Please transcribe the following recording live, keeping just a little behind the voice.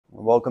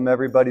Welcome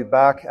everybody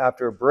back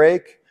after a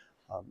break.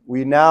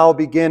 We now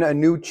begin a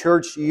new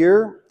church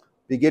year,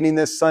 beginning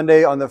this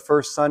Sunday on the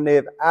first Sunday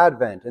of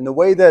Advent. And the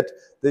way that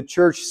the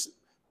church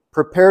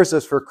prepares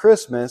us for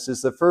Christmas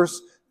is the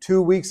first 2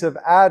 weeks of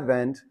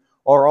Advent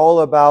are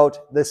all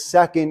about the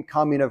second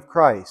coming of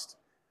Christ.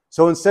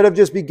 So instead of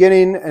just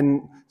beginning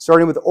and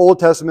starting with Old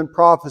Testament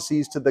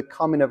prophecies to the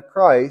coming of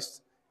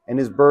Christ and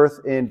his birth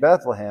in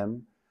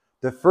Bethlehem,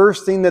 the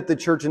first thing that the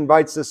church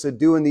invites us to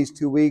do in these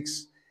 2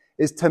 weeks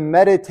is to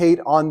meditate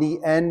on the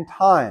end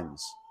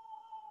times.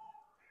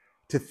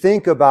 To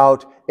think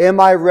about,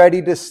 am I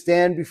ready to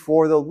stand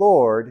before the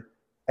Lord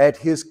at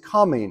his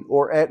coming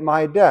or at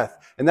my death?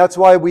 And that's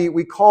why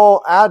we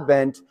call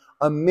Advent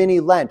a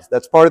mini Lent.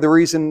 That's part of the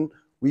reason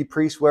we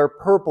priests wear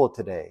purple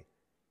today.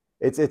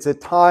 It's a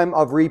time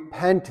of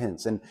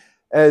repentance. And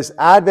as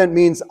Advent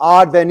means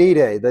ad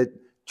venire, the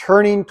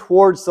turning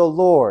towards the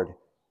Lord.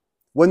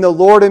 When the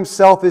Lord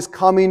himself is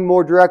coming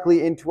more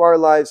directly into our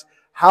lives,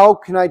 how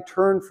can I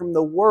turn from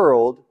the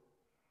world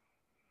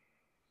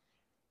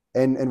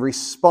and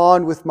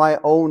respond with my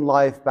own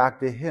life back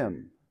to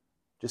him?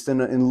 Just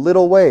in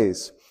little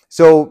ways.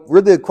 So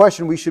really the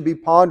question we should be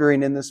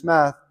pondering in this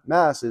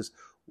Mass is,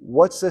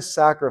 what's the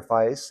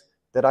sacrifice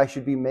that I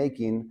should be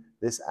making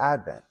this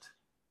Advent?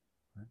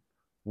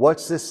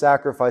 What's the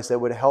sacrifice that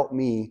would help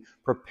me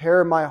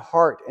prepare my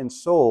heart and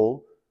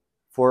soul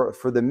for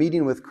the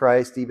meeting with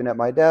Christ, even at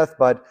my death,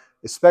 but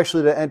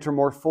especially to enter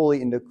more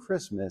fully into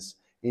Christmas,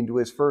 into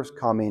his first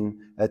coming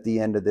at the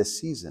end of this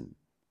season.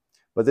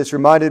 But this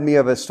reminded me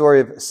of a story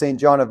of St.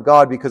 John of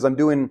God, because I'm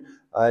doing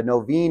a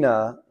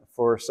novena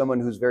for someone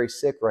who's very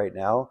sick right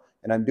now,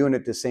 and I'm doing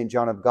it to St.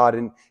 John of God.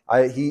 And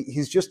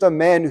he's just a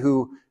man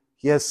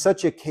he has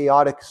such a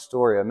chaotic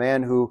story, a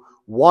man who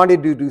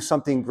wanted to do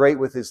something great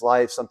with his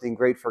life, something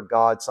great for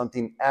God,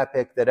 something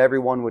epic that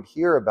everyone would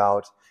hear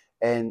about,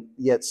 and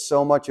yet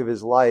so much of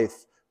his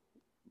life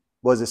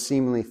was a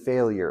seemingly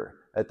failure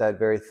at that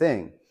very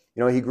thing.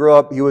 You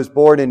know, he was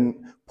born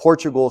in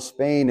Portugal,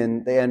 Spain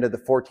in the end of the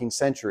 14th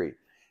century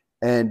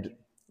and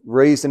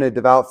raised in a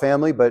devout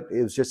family, but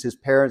it was just his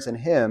parents and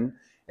him.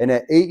 And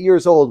at 8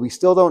 years old, we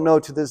still don't know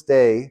to this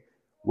day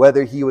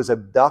whether he was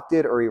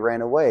abducted or he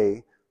ran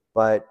away,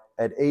 but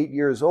at 8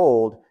 years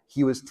old,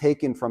 he was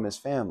taken from his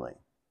family.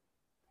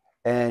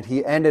 And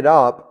he ended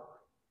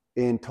up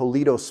in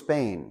Toledo,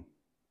 Spain,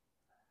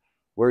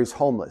 where he's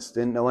homeless,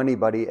 didn't know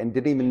anybody, and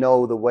didn't even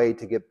know the way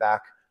to get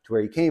back to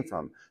where he came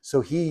from.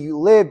 So he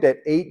lived at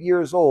 8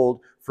 years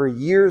old for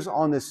years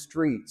on the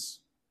streets,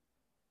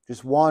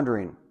 just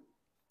wandering.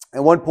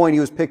 At one point, he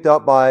was picked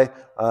up by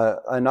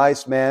a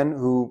nice man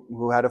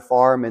who had a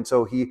farm, and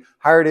so he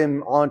hired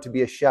him on to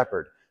be a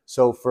shepherd.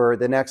 So for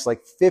the next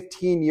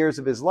 15 years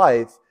of his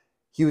life,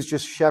 he was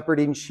just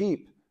shepherding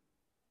sheep.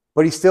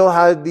 But he still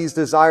had these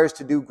desires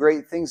to do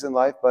great things in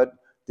life, but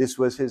this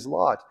was his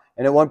lot.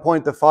 And at one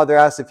point, the father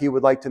asked if he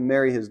would like to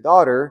marry his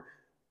daughter,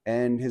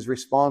 and his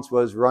response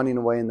was running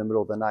away in the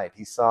middle of the night.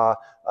 He saw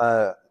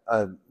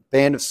a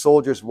band of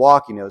soldiers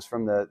walking. It was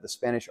from the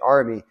Spanish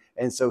army,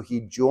 and so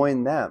he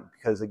joined them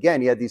because, again,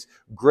 he had these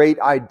great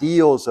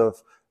ideals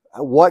of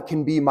what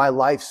can be my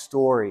life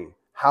story?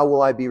 How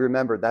will I be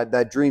remembered?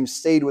 That dream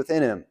stayed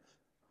within him,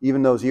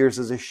 even those years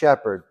as a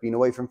shepherd, being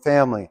away from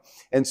family.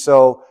 And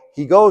so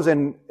he goes,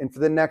 and for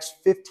the next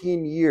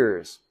 15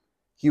 years,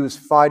 he was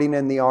fighting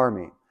in the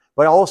army.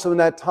 But also in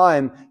that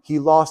time, he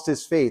lost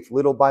his faith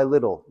little by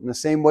little. In the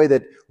same way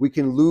that we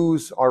can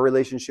lose our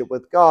relationship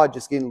with God,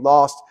 just getting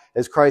lost,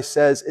 as Christ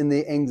says, in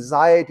the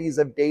anxieties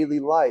of daily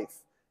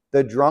life,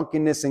 the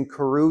drunkenness and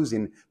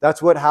carousing.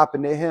 That's what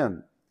happened to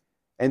him.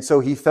 And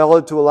so he fell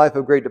into a life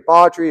of great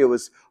debauchery. It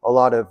was a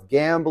lot of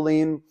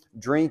gambling,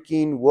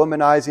 drinking,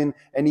 womanizing,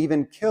 and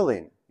even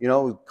killing,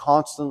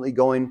 constantly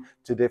going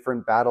to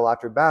different battle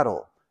after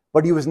battle.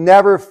 But he was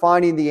never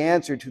finding the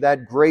answer to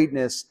that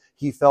greatness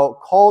he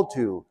felt called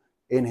to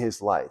in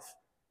his life.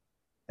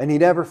 And he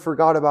never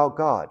forgot about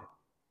God.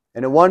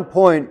 And at one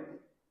point,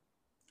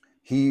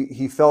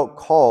 he felt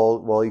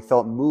called, he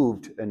felt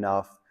moved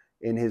enough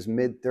in his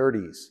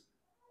mid-30s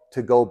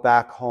to go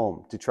back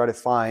home, to try to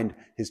find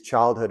his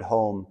childhood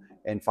home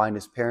and find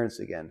his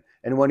parents again.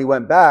 And when he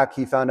went back,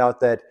 he found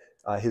out that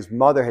his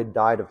mother had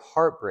died of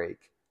heartbreak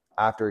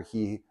after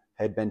he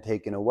had been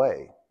taken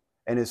away.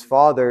 And his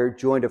father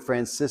joined a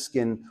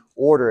Franciscan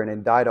order and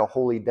had died a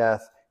holy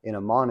death in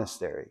a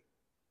monastery.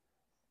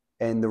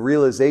 And the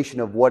realization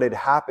of what had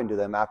happened to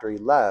them after he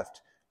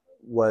left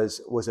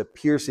was a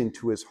piercing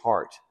to his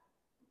heart.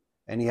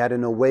 And he had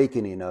an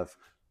awakening of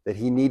that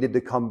he needed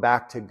to come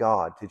back to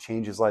God to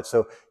change his life.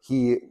 So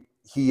he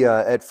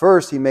at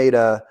first he made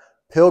a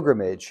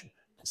pilgrimage,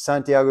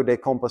 Santiago de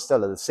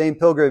Compostela, the same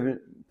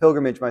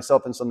pilgrimage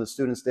myself and some of the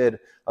students did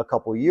a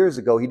couple years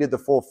ago. He did the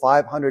full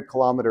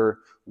 500-kilometer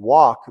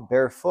walk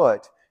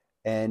barefoot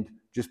and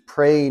just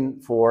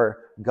praying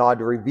for God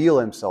to reveal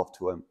himself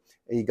to him.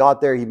 He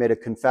got there, he made a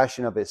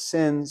confession of his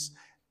sins,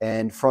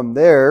 and from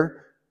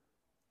there,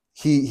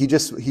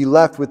 he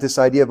left with this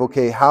idea of,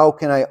 okay, how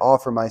can I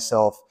offer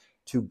myself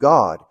to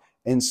God?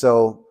 And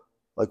so,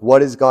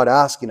 what is God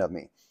asking of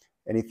me?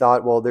 And he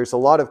thought, well, there's a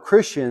lot of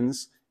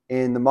Christians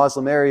in the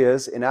Muslim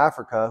areas in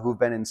Africa who've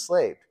been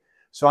enslaved.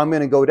 So I'm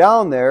going to go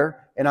down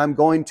there and I'm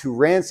going to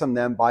ransom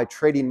them by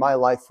trading my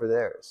life for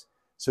theirs.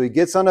 So he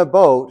gets on a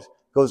boat,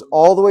 goes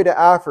all the way to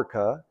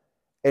Africa,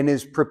 and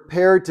is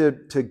prepared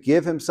to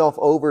give himself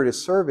over to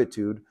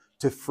servitude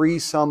to free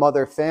some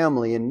other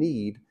family in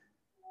need,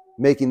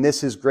 making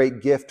this his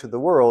great gift to the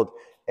world.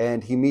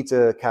 And he meets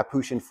a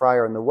Capuchin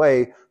friar on the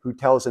way who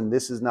tells him,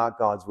 this is not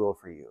God's will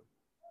for you.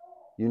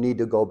 You need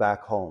to go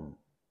back home.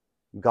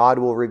 God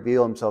will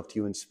reveal himself to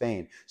you in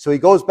Spain. So he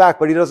goes back,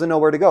 but he doesn't know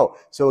where to go.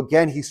 So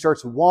again, he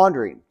starts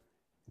wandering.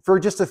 For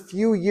just a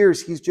few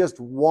years, he's just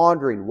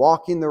wandering,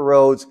 walking the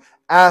roads,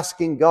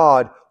 asking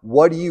God,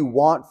 what do you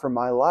want from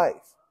my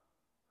life?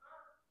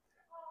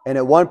 And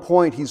at one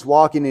point, he's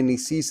walking and he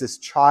sees this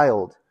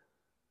child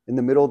in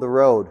the middle of the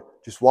road,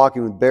 just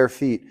walking with bare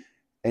feet.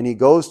 And he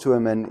goes to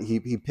him and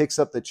he picks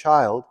up the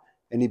child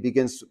and he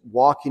begins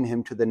walking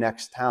him to the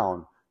next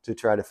town to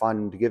try to find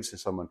him to give to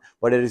someone.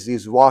 But as he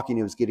was walking,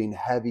 he was getting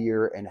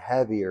heavier and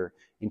heavier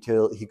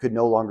until he could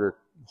no longer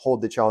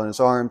hold the child in his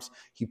arms.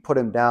 He put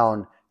him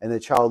down, and the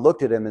child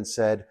looked at him and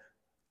said,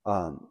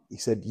 he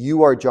said,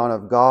 you are John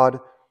of God,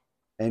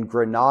 and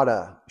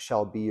Granada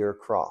shall be your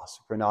cross.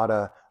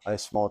 Granada, a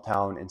small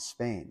town in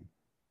Spain.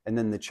 And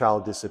then the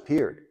child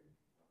disappeared.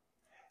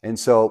 And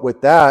so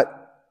with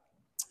that,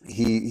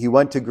 he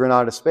went to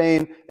Granada,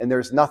 Spain, and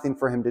there's nothing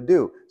for him to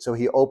do. So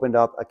he opened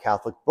up a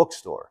Catholic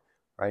bookstore.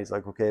 Right? He's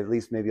like, okay, at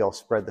least maybe I'll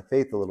spread the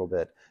faith a little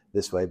bit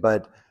this way.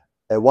 But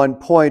at one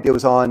point, it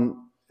was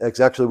on,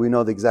 actually we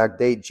know the exact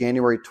date,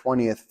 January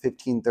 20th,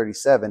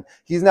 1537.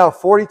 He's now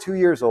 42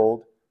 years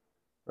old,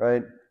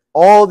 right?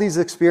 All these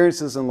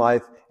experiences in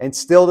life, and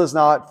still does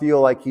not feel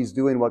like he's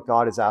doing what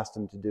God has asked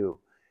him to do.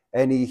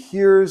 And he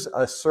hears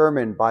a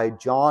sermon by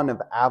John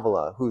of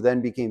Avila, who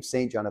then became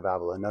Saint John of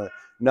Avila,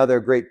 another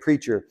great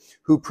preacher,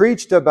 who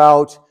preached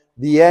about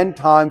the end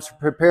times,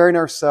 preparing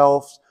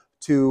ourselves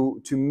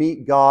to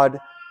meet God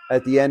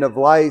at the end of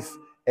life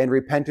and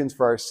repentance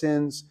for our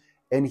sins.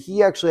 And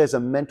he actually has a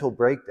mental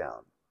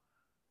breakdown.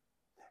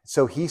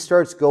 So he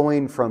starts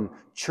going from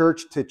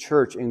church to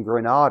church in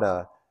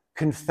Granada,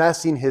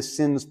 confessing his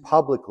sins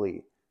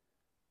publicly,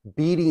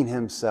 beating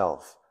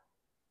himself,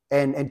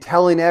 and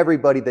telling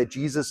everybody that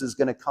Jesus is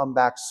going to come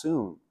back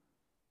soon.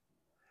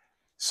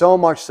 So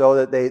much so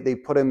that they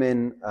put him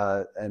in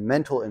a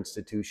mental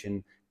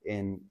institution,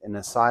 in an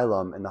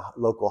asylum, in the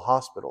local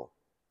hospital.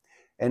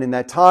 And in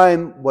that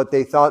time, what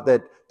they thought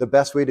that the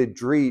best way to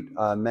treat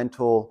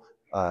mental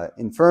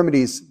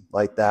infirmities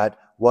like that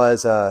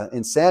was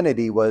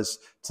insanity, was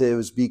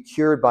to be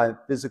cured by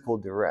physical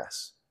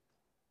duress.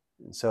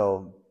 And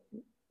so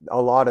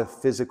a lot of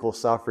physical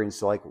sufferings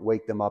to like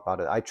wake them up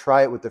out of it. I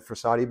try it with the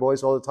Frassati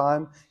boys all the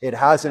time. It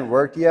hasn't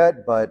worked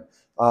yet, but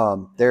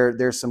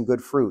there's some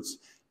good fruits.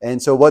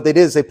 And so what they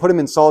did is they put him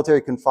in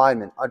solitary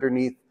confinement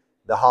underneath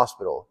the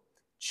hospital,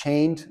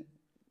 chained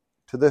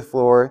to the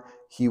floor.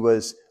 He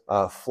was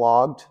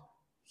flogged.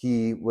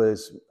 He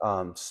was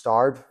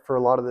starved for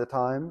a lot of the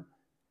time.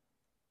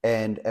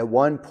 And at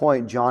one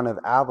point, John of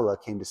Avila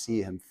came to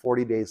see him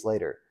 40 days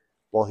later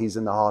while he's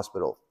in the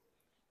hospital.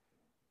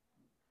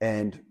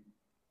 And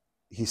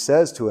he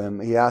says to him,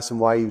 he asks him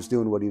why he was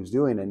doing what he was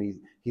doing. And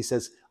he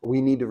says, we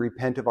need to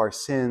repent of our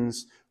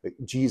sins.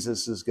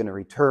 Jesus is going to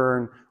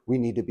return. We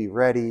need to be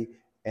ready.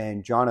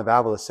 And John of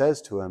Avila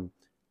says to him,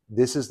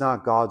 this is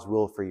not God's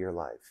will for your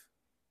life.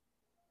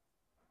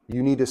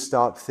 You need to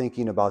stop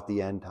thinking about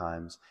the end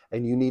times,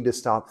 and you need to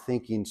stop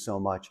thinking so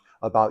much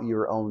about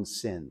your own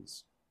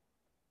sins.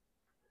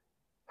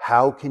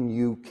 How can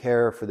you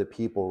care for the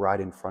people right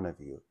in front of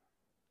you?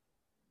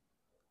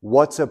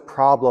 What's a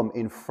problem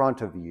in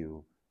front of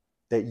you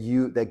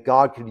that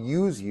God could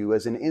use you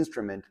as an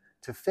instrument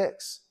to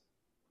fix?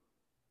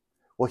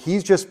 Well,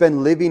 he's just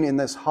been living in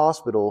this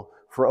hospital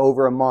for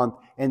over a month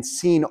and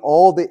seen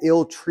all the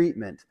ill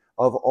treatment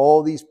of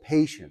all these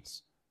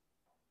patients.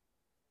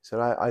 He said,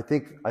 I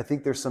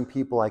think there's some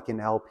people I can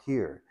help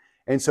here.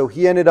 And so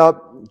he ended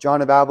up,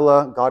 John of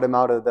Avila got him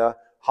out of the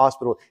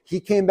hospital. He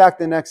came back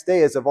the next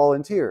day as a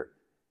volunteer.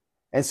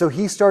 And so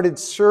he started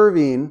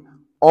serving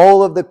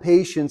all of the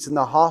patients in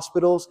the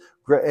hospitals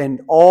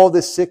and all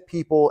the sick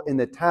people in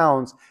the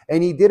towns.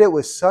 And he did it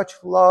with such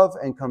love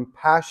and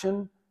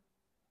compassion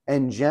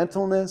and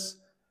gentleness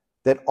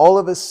that all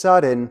of a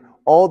sudden,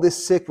 all the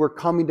sick were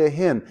coming to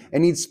him.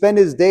 And he'd spend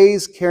his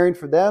days caring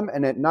for them.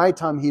 And at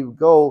nighttime, he would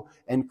go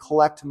and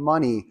collect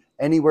money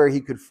anywhere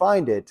he could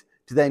find it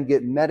to then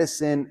get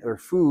medicine or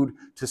food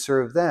to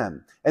serve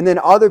them. And then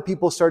other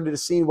people started to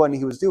see what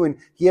he was doing.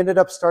 He ended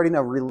up starting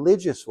a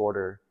religious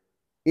order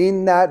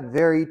in that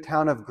very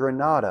town of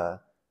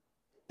Granada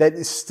that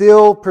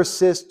still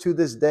persists to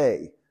this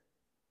day,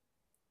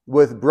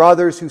 with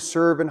brothers who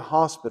serve in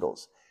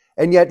hospitals.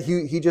 And yet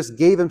he just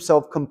gave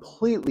himself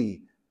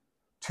completely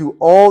to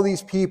all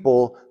these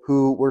people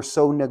who were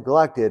so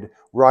neglected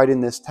right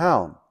in this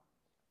town.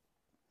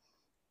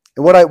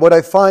 And what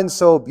I find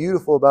so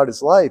beautiful about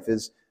his life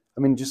is,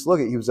 I mean, just look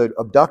at, he was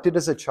abducted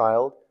as a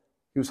child.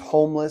 He was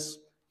homeless.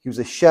 He was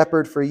a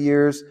shepherd for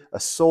years, a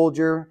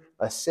soldier,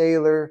 a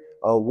sailor,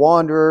 a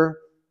wanderer,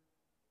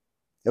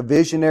 a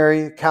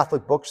visionary, a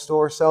Catholic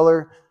bookstore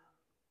seller,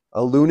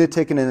 a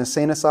lunatic in an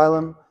insane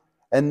asylum.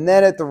 And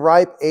then at the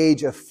ripe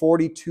age of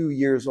 42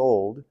 years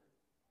old,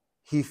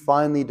 he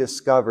finally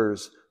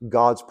discovers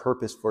God's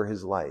purpose for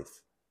his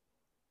life.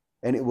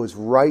 And it was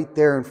right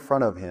there in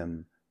front of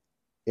him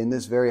in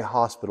this very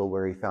hospital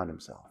where he found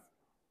himself.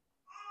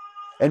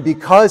 And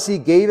because he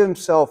gave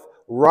himself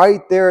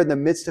right there in the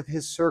midst of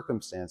his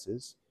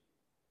circumstances,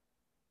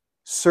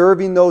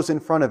 serving those in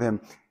front of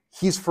him,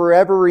 he's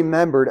forever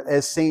remembered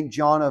as St.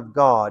 John of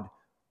God,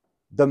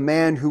 the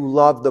man who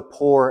loved the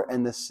poor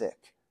and the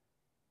sick,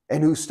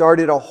 and who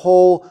started a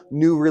whole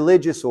new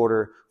religious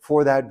order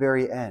for that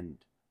very end.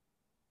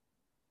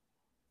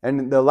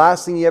 And the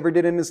last thing he ever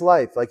did in his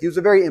life, he was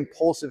a very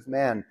impulsive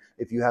man,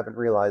 if you haven't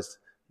realized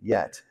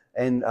yet.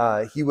 And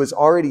he was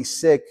already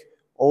sick,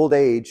 old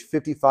age,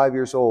 55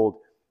 years old,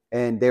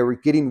 and they were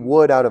getting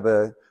wood out of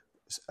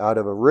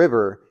a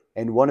river,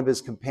 and one of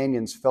his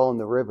companions fell in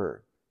the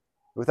river.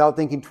 Without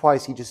thinking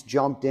twice, he just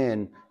jumped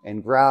in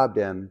and grabbed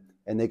him,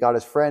 and they got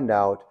his friend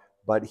out,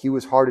 but he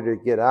was harder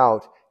to get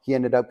out. He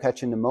ended up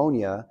catching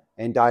pneumonia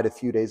and died a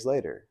few days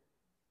later.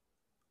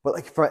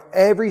 But for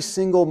every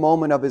single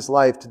moment of his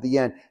life to the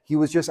end, he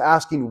was just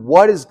asking,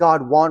 what does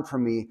God want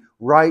from me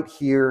right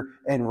here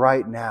and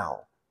right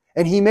now?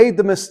 And he made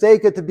the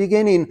mistake at the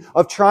beginning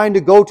of trying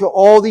to go to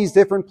all these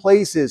different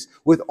places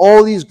with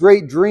all these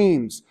great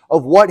dreams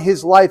of what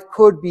his life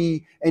could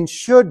be and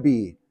should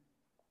be.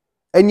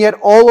 And yet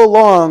all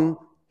along,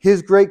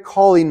 his great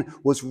calling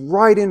was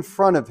right in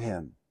front of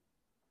him.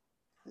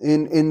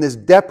 In this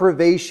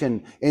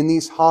deprivation, in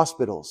these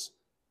hospitals,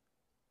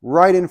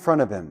 right in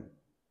front of him.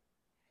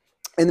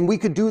 And we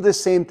could do the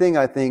same thing,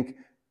 I think,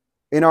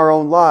 in our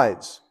own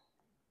lives.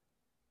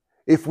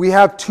 If we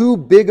have too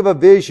big of a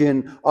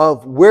vision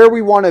of where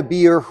we want to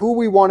be or who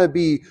we want to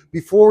be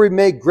before we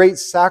make great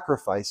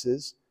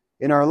sacrifices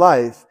in our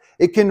life,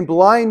 it can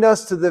blind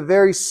us to the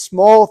very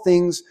small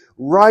things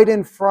right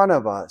in front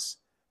of us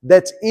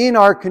that's in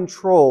our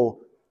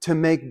control to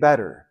make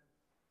better.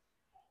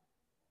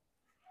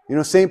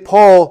 St.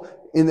 Paul,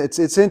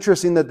 it's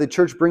interesting that the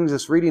church brings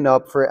this reading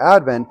up for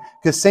Advent,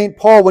 because St.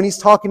 Paul, when he's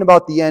talking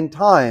about the end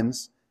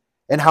times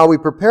and how we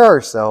prepare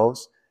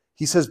ourselves,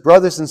 he says,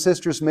 brothers and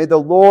sisters, may the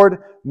Lord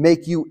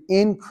make you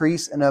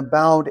increase and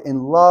abound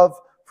in love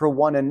for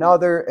one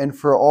another and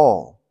for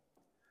all,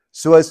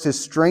 so as to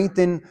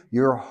strengthen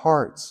your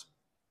hearts.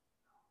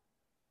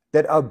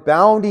 That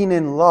abounding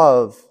in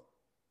love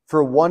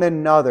for one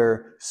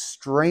another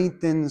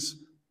strengthens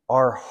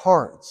our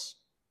hearts.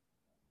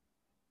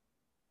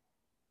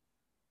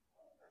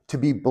 To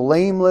be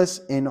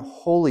blameless in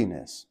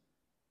holiness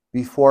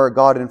before our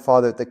God and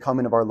Father at the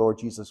coming of our Lord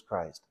Jesus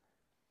Christ.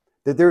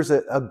 That there's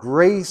a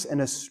grace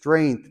and a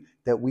strength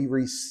that we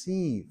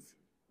receive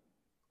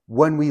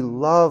when we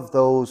love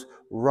those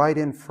right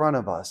in front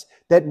of us,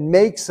 that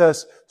makes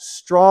us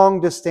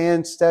strong to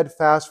stand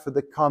steadfast for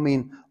the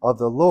coming of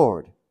the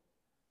Lord.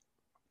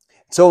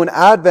 So in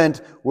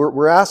Advent,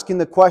 we're asking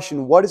the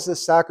question, what is the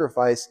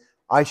sacrifice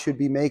I should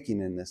be making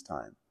in this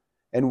time?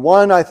 And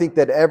one I think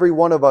that every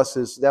one of us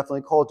is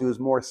definitely called to is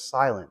more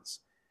silence.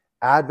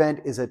 Advent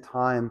is a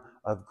time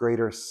of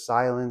greater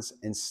silence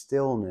and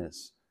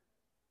stillness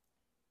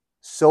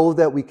so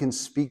that we can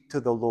speak to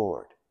the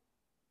Lord.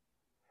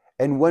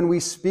 And when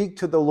we speak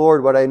to the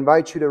Lord, what I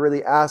invite you to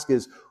really ask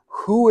is,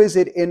 who is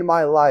it in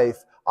my life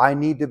I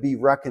need to be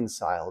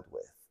reconciled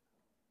with?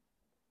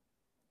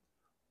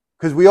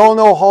 Because we all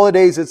know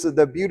holidays,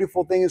 the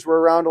beautiful thing is we're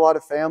around a lot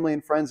of family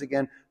and friends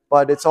again,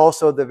 but it's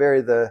also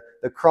the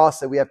cross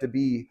that we have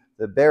to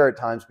bear at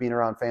times, being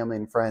around family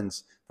and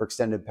friends for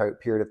extended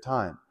period of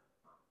time.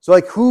 So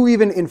who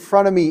even in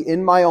front of me,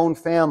 in my own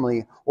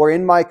family, or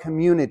in my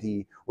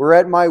community, or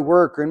at my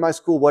work, or in my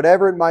school,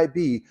 whatever it might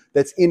be,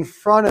 that's in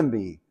front of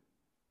me,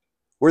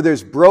 where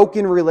there's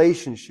broken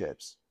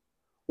relationships,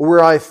 or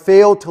where I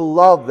fail to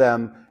love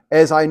them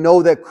as I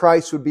know that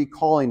Christ would be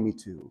calling me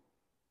to.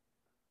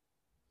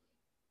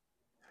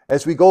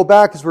 As we go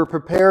back, as we're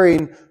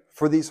preparing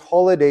for these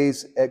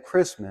holidays at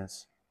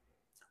Christmas,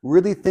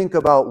 really think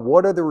about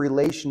what are the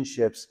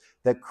relationships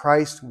that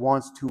Christ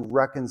wants to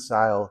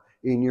reconcile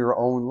in your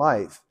own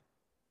life.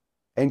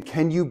 And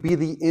can you be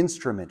the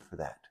instrument for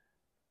that?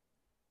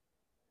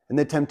 And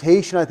the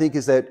temptation, I think,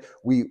 is that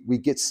we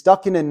get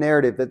stuck in a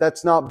narrative that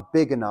that's not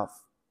big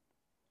enough.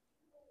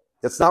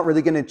 That's not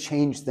really going to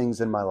change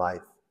things in my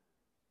life.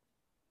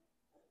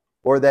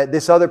 Or that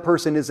this other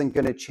person isn't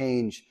going to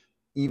change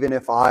even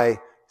if I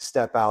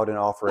step out and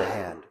offer a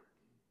hand.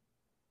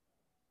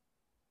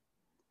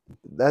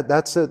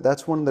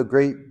 That's one of the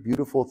great,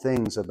 beautiful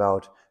things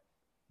about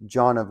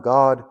John of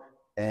God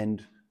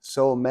and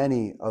so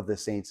many of the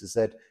saints, is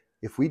that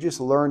if we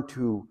just learn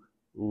to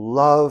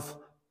love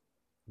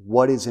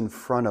what is in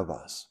front of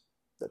us,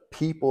 the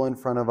people in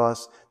front of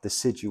us, the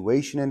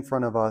situation in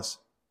front of us,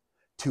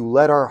 to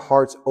let our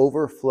hearts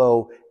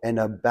overflow and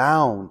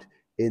abound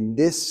in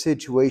this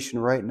situation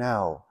right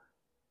now,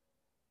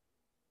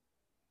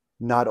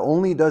 not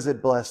only does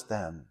it bless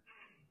them,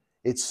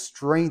 it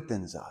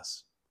strengthens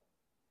us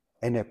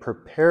and it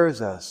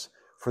prepares us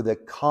for the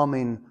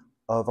coming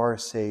of our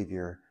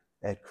Savior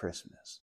at Christmas.